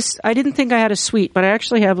this, I didn't think I had a suite, but I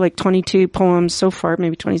actually have 22 poems so far,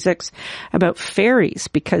 maybe 26, about fairies,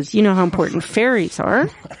 because you know how important fairies are.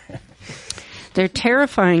 They're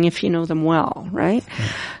terrifying if you know them well, right?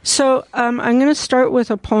 So I'm going to start with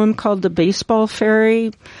a poem called The Baseball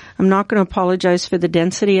Fairy. I'm not going to apologize for the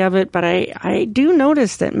density of it, but I do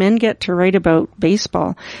notice that men get to write about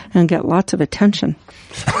baseball and get lots of attention.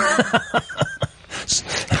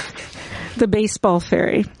 The Baseball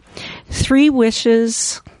Fairy. 3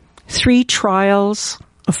 wishes, 3 trials,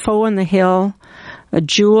 a foe on the hill, a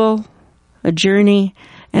jewel, a journey,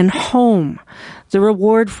 and home. The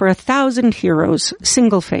reward for 1,000 heroes,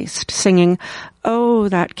 single-faced, singing, "Oh,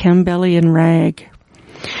 that Campbellian rag."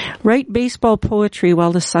 Write baseball poetry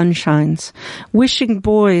while the sun shines. Wishing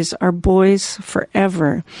boys are boys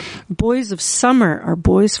forever. Boys of summer are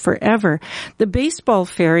boys forever. The Baseball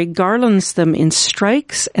Fairy garlands them in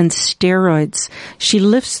strikes and steroids. She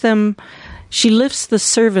lifts the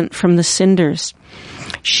servant from the cinders.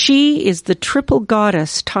 She is the triple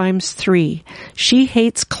goddess times 3. She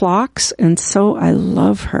hates clocks, and so I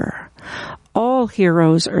love her. All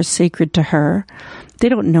heroes are sacred to her. They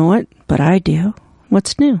don't know it, but I do.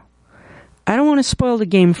 What's new? I don't want to spoil the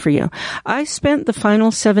game for you. I spent the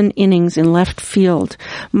final 7 innings in left field,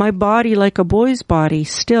 my body like a boy's body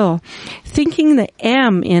still, thinking the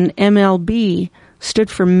M in MLB stood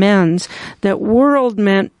for men's, that world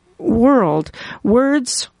meant world.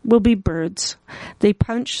 Words will be birds. They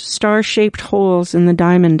punch star-shaped holes in the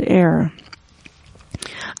diamond air.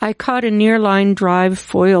 I caught a near-line drive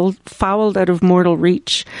fouled out of mortal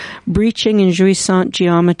reach, breaching in jouissant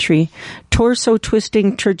geometry.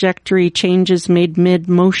 Torso-twisting trajectory changes made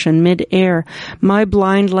mid-motion, mid-air. My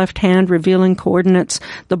blind left hand revealing coordinates.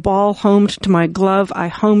 The ball homed to my glove. I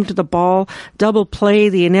homed the ball. Double play,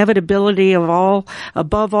 the inevitability of all.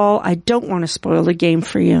 Above all, I don't want to spoil the game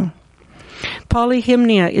for you.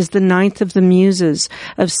 Polyhymnia is the 9th of the muses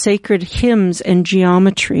of sacred hymns and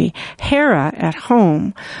geometry. Hera, at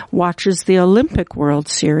home, watches the Olympic World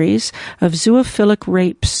Series of zoophilic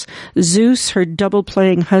rapes. Zeus, her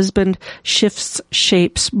double-playing husband, shifts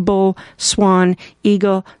shapes: bull, swan,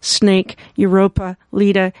 eagle, snake, Europa,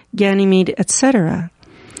 Leda, Ganymede, etc.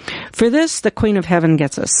 For this, the Queen of Heaven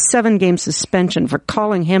gets a 7-game suspension for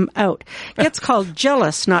calling him out. Gets called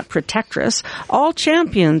jealous, not protectress. All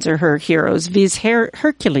champions are her heroes, viz.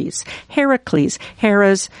 Hercules, Heracles,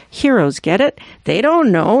 Hera's heroes. Get it? They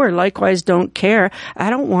don't know or likewise don't care. I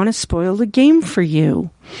don't want to spoil the game for you.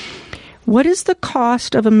 What is the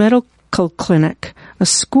cost of a medical clinic, a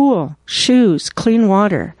school, shoes, clean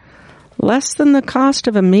water? Less than the cost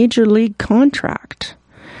of a major league contract.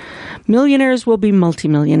 Millionaires will be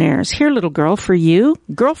multimillionaires. Here, little girl, for you,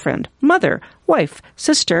 girlfriend, mother, wife,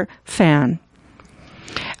 sister, fan.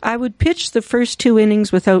 I would pitch the first 2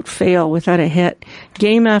 innings without fail, without a hit,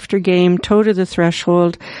 game after game, toe to the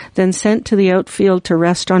threshold, then sent to the outfield to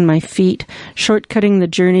rest on my feet, shortcutting the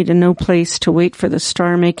journey to no place to wait for the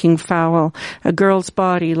star-making foul, a girl's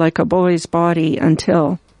body like a boy's body,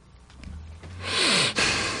 until...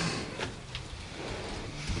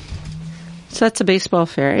 So that's a baseball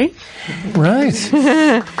fairy. Right.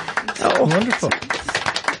 Oh, wonderful.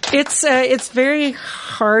 It's very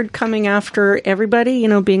hard coming after everybody, you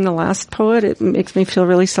know, being the last poet. It makes me feel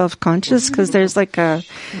really self-conscious because there's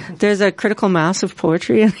a critical mass of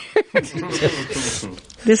poetry in here.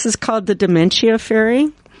 This is called the Dementia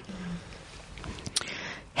Fairy.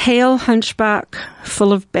 Hail, hunchback,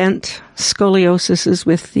 full of bent, scoliosis is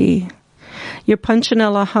with thee. Your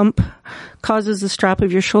punchinella hump causes the strap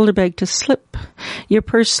of your shoulder bag to slip. Your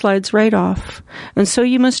purse slides right off, and so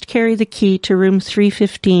you must carry the key to room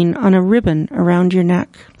 315 on a ribbon around your neck.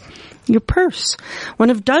 Your purse, one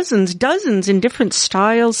of dozens in different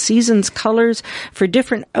styles, seasons, colors, for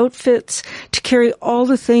different outfits, to carry all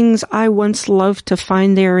the things I once loved to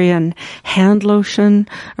find therein: hand lotion,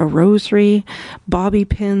 a rosary, bobby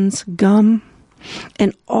pins, gum,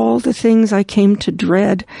 and all the things I came to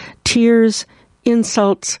dread: tears,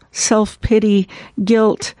 insults, self-pity,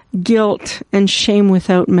 guilt, and shame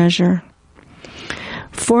without measure.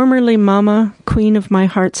 Formerly Mama, queen of my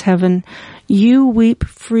heart's heaven, you weep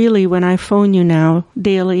freely when I phone you now,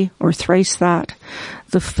 daily or thrice that.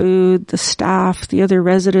 The food, the staff, the other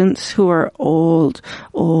residents who are old.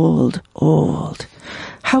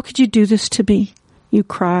 How could you do this to me? You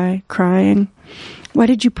cry, crying. Why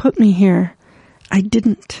did you put me here? I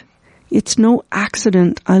didn't. It's no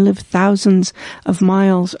accident I live thousands of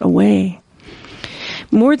miles away.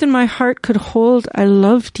 More than my heart could hold, I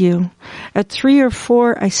loved you. At 3 or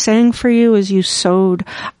 4, I sang for you as you sewed.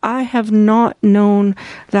 I have not known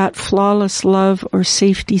that flawless love or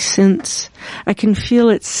safety since. I can feel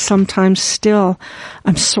it sometimes still.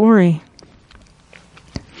 I'm sorry.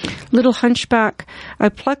 Little hunchback, I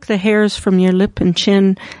pluck the hairs from your lip and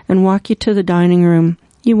chin and walk you to the dining room.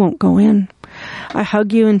 You won't go in. I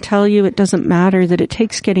hug you and tell you it doesn't matter, that it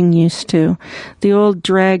takes getting used to. The old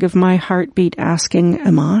drag of my heartbeat asking,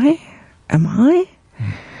 am I?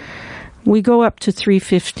 We go up to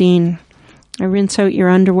 315. I rinse out your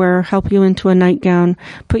underwear, help you into a nightgown,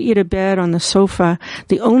 put you to bed on the sofa,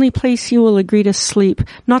 the only place you will agree to sleep.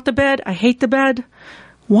 Not the bed. I hate the bed.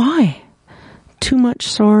 Why? Too much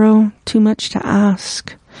sorrow, too much to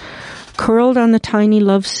ask. Curled on the tiny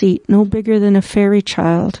love seat, no bigger than a fairy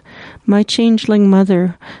child. My changeling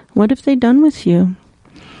mother, what have they done with you?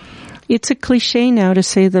 It's a cliche now to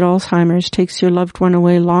say that Alzheimer's takes your loved one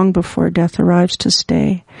away long before death arrives to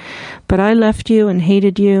stay. But I left you and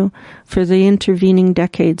hated you for the intervening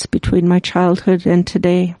decades between my childhood and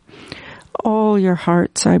today. All your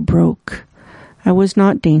hearts I broke. I was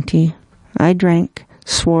not dainty. I drank,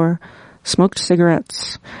 swore, smoked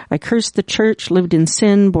cigarettes. I cursed the church, lived in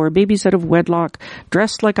sin, bore babies out of wedlock,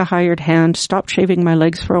 dressed like a hired hand, stopped shaving my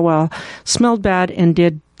legs for a while, smelled bad, and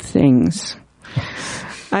did things.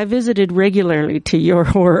 I visited regularly to your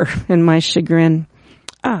horror and my chagrin.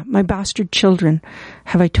 My bastard children.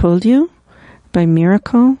 Have I told you? By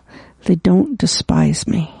miracle, they don't despise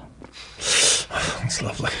me. That's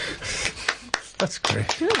lovely. That's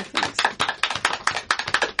great.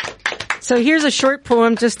 So here's a short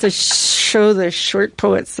poem just to show the short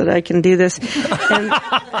poets that I can do this.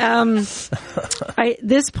 And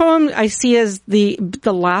this poem I see as the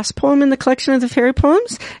last poem in the collection of the fairy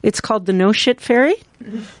poems. It's called The No Shit Fairy.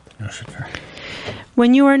 No Shit Fairy.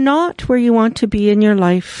 When you are not where you want to be in your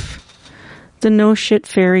life, the No Shit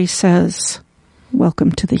Fairy says,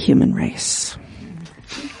 welcome to the human race.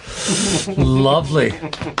 Lovely.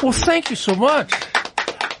 Well, thank you so much.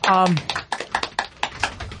 I'm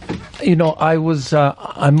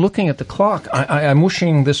looking at the clock. I'm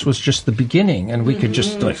wishing this was just the beginning and we could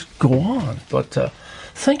just go on. But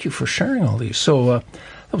thank you for sharing all these. So that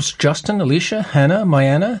was Justin, Alicia, Hannah,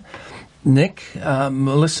 Mayanna, Nick,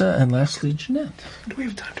 Melissa, and lastly, Jeanette. Do we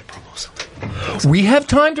have time to promo something? We have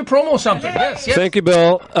time to promo something. Yes. Thank you,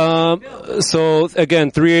 Bill. So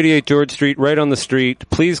again, 388 George Street, right on the street.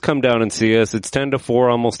 Please come down and see us. It's 10 to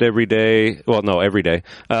 4 almost every day. Well, no, every day,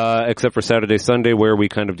 except for Saturday, Sunday, where we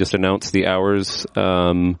kind of just announce the hours.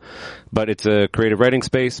 But it's a creative writing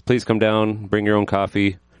space. Please come down, bring your own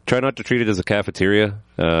coffee. Try not to treat it as a cafeteria.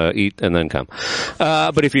 Eat and then come.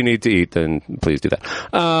 But if you need to eat, then please do that.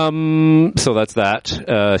 So that's that.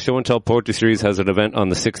 Show and Tell Poetry Series has an event on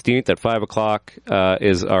the 16th at 5 o'clock,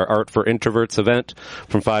 is our Art for Introverts event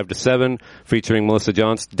from 5 to 7, featuring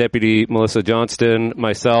Deputy Melissa Johnston,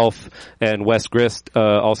 myself, and Wes Grist,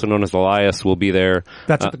 also known as Elias, will be there.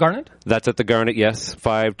 That's at the Garnet? That's at the Garnet, yes.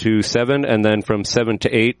 5 to 7, and then from 7 to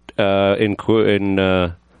 8,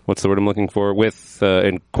 what's the word I'm looking for?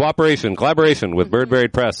 In collaboration with Bird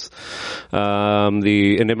Buried Press.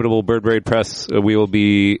 The inimitable Bird Buried Press, we will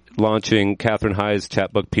be launching Catherine Heye's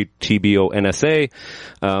chapbook TBO NSA.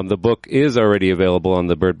 The book is already available on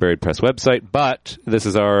the Bird Buried Press website, but this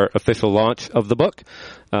is our official launch of the book.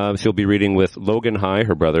 She'll be reading with Logan Heye,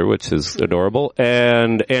 her brother, which is adorable,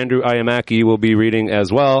 and Andrew Ayamaki will be reading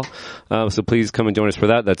as well. So please come and join us for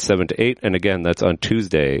that. That's 7 to 8. And again, that's on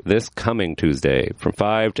Tuesday, this coming Tuesday, from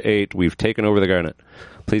 5 to 8. We've taken over the Garnet.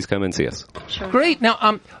 Please come and see us. Sure. Great.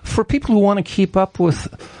 Now, for people who want to keep up with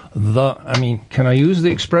can I use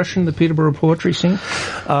the expression, the Peterborough poetry scene,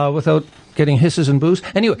 without getting hisses and boos?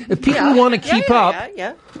 Anyway, if people want to keep up,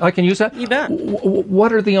 I can use that? You bet.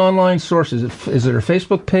 What are the online sources? Is there a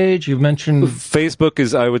Facebook page? You've mentioned... Facebook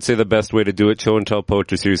is, I would say, the best way to do it. Show and Tell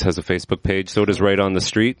Poetry Series has a Facebook page. So does Right on the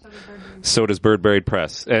Street. So does Bird Buried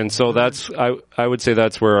Press. And so that's, I would say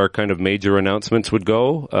that's where our kind of major announcements would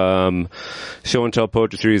go. Show and Tell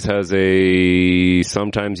Poetry Series has a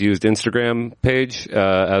sometimes used Instagram page,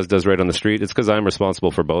 as does Right on the Street. It's because I'm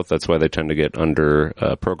responsible for both. That's why they tend to get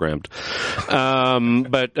programmed.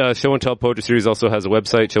 But Show and Tell Poetry Series also has a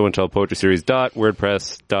website,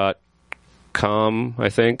 showandtellpoetryseries.wordpress.com, I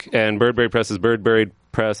think. And Bird Buried Press is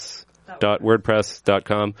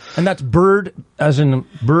birdburiedpress.wordpress.com. And that's bird as in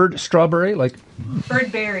bird strawberry, like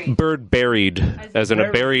bird buried. Bird buried as in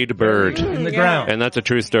a buried bird in the ground. And that's a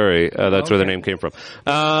true story. That's where the name came from.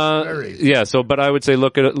 But I would say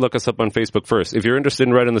look us up on Facebook first. If you're interested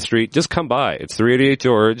in Right on the Street, just come by. It's 388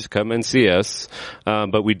 George. Come and see us.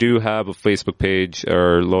 But we do have a Facebook page.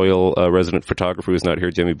 Our loyal resident photographer who's not here,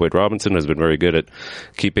 Jimmy Boyd Robinson, has been very good at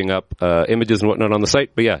keeping up images and whatnot on the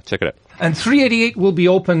site. But yeah, check it out. And 388 will be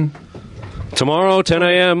open tomorrow, 10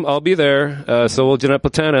 a.m. I'll be there. So will Jeanette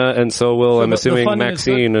Platana, and so will, I'm assuming,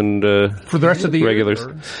 Maxine and for the rest of the regulars.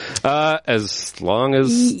 Year, as long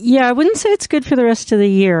as... Yeah, I wouldn't say it's good for the rest of the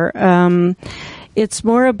year. It's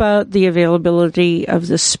more about the availability of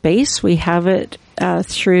the space. We have it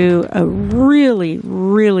through a really,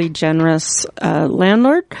 really generous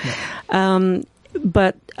landlord. Yeah. And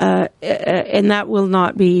that will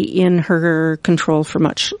not be in her control for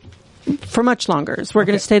much longer. So we're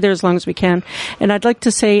going to stay there as long as we can. And I'd like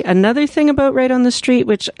to say another thing about Right on the Street,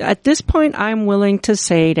 which at this point I'm willing to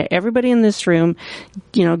say to everybody in this room,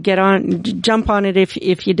 jump on it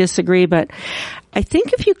if you disagree. But I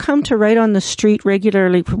think if you come to Right on the Street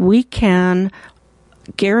regularly, we can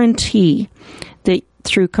guarantee that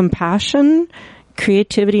through compassion,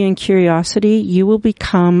 creativity, and curiosity, you will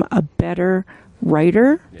become a better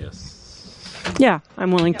writer. Yes. Yeah,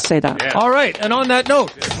 I'm willing to say that. Yeah. All right. And on that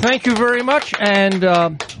note, thank you very much.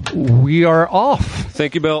 And we are off.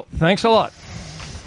 Thank you, Bill. Thanks a lot.